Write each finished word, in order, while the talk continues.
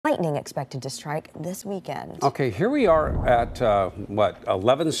Lightning expected to strike this weekend. Okay, here we are at,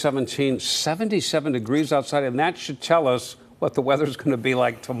 11:17, 77 degrees outside, and that should tell us what the weather's going to be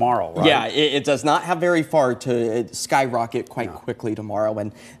like tomorrow, right? Yeah, it does not have very far to skyrocket quite quickly tomorrow,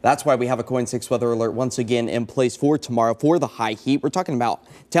 and that's why we have a KOIN 6 weather alert once again in place for tomorrow for the high heat. We're talking about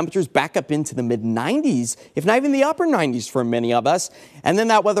temperatures back up into the mid-90s, if not even the upper 90s for many of us. And then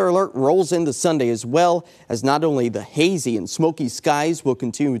that weather alert rolls into Sunday as well, as not only the hazy and smoky skies will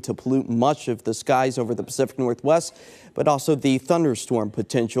continue to pollute much of the skies over the Pacific Northwest, but also the thunderstorm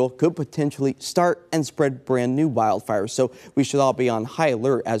potential could potentially start and spread brand new wildfires. So we should all be on high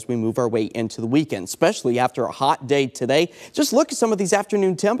alert as we move our way into the weekend, especially after a hot day today. Just look at some of these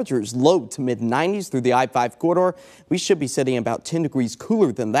afternoon temperatures, low to mid 90s through the I-5 corridor. We should be sitting about 10 degrees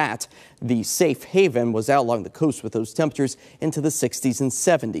cooler than that. The safe haven was out along the coast with those temperatures into the 60s and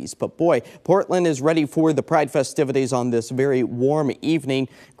 70s. But boy, Portland is ready for the Pride festivities on this very warm evening.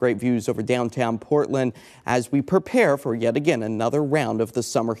 Great views over downtown Portland as we prepare for yet again another round of the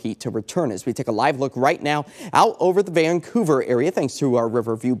summer heat to return. As we take a live look right now out over the Vancouver area, thanks to our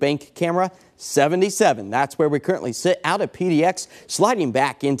Riverview Bank camera. 77. That's where we currently sit out at PDX, sliding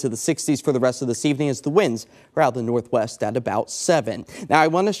back into the 60s for the rest of this evening as the winds are out the northwest at about 7. Now, I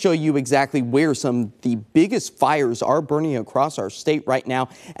want to show you exactly where some of the biggest fires are burning across our state right now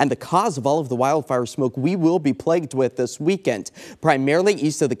and the cause of all of the wildfire smoke we will be plagued with this weekend. Primarily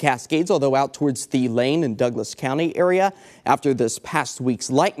east of the Cascades, although out towards the Lane and Douglas County area after this past week's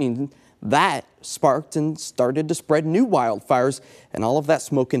lightning. That sparked and started to spread new wildfires, and all of that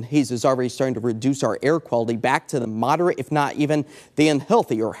smoke and haze is already starting to reduce our air quality back to the moderate, if not even the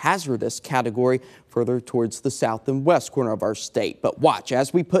unhealthy or hazardous category further towards the south and west corner of our state. But watch,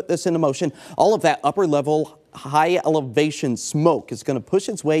 as we put this into motion, all of that upper level, high elevation smoke is going to push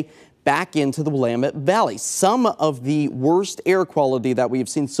its way back into the Willamette Valley. Some of the worst air quality that we've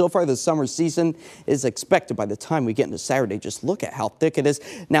seen so far this summer season is expected by the time we get into Saturday. Just look at how thick it is.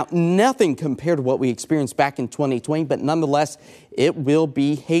 Now, nothing compared to what we experienced back in 2020, but nonetheless, it will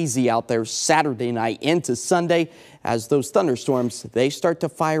be hazy out there Saturday night into Sunday as those thunderstorms, they start to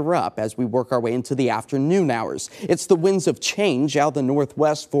fire up as we work our way into the afternoon hours. It's the winds of change out the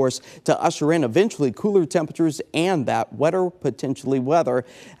northwest force to usher in eventually cooler temperatures and that wetter, potentially weather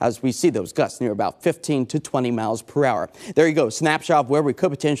as we see those gusts near about 15 to 20 miles per hour. There you go, snapshot of where we could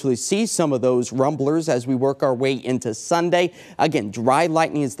potentially see some of those rumblers as we work our way into Sunday. Again, dry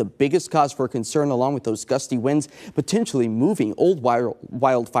lightning is the biggest cause for concern along with those gusty winds, potentially moving old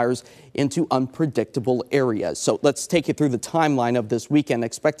wildfires into unpredictable areas. So let's take you through the timeline of this weekend.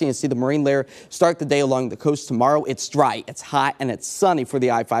 Expecting to see the marine layer start the day along the coast tomorrow. It's dry, it's hot, and it's sunny for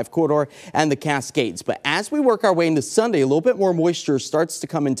the I-5 corridor and the Cascades. But as we work our way into Sunday, a little bit more moisture starts to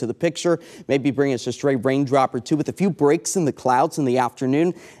come into the picture, maybe bring us a stray raindrop or two with a few breaks in the clouds in the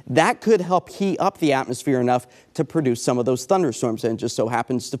afternoon. That could help heat up the atmosphere enough to produce some of those thunderstorms, and it just so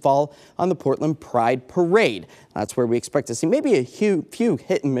happens to fall on the Portland Pride Parade. That's where we expect to see maybe a few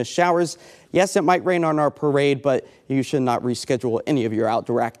hit and miss showers. Yes, it might rain on our parade, but you should not reschedule any of your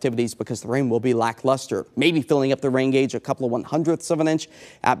outdoor activities because the rain will be lackluster. Maybe filling up the rain gauge a couple of 1/100ths of an inch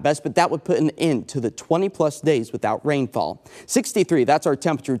at best, but that would put an end to the 20-plus days without rainfall. 63, that's our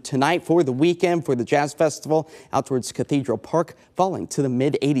temperature tonight for the weekend for the Jazz Festival out towards Cathedral Park, falling to the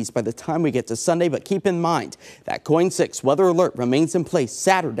mid-80s by the time we get to Sunday. But keep in mind that KOIN 6 weather alert remains in place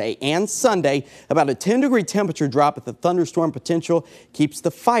Saturday and Sunday. About a 10-degree temperature drop at the thunderstorm potential keeps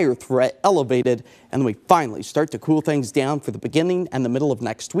the fire threat elevated, and we finally start to cool things down for the beginning and the middle of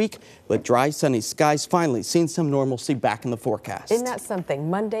next week with dry, sunny skies finally seeing some normalcy back in the forecast. Isn't that something?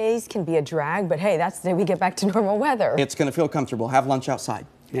 Mondays can be a drag, but hey, that's the day we get back to normal weather. It's going to feel comfortable. Have lunch outside.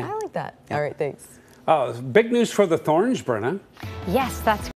 Yeah. I like that. Yeah. All right, thanks. Big news for the Thorns, Brenna. Yes, that's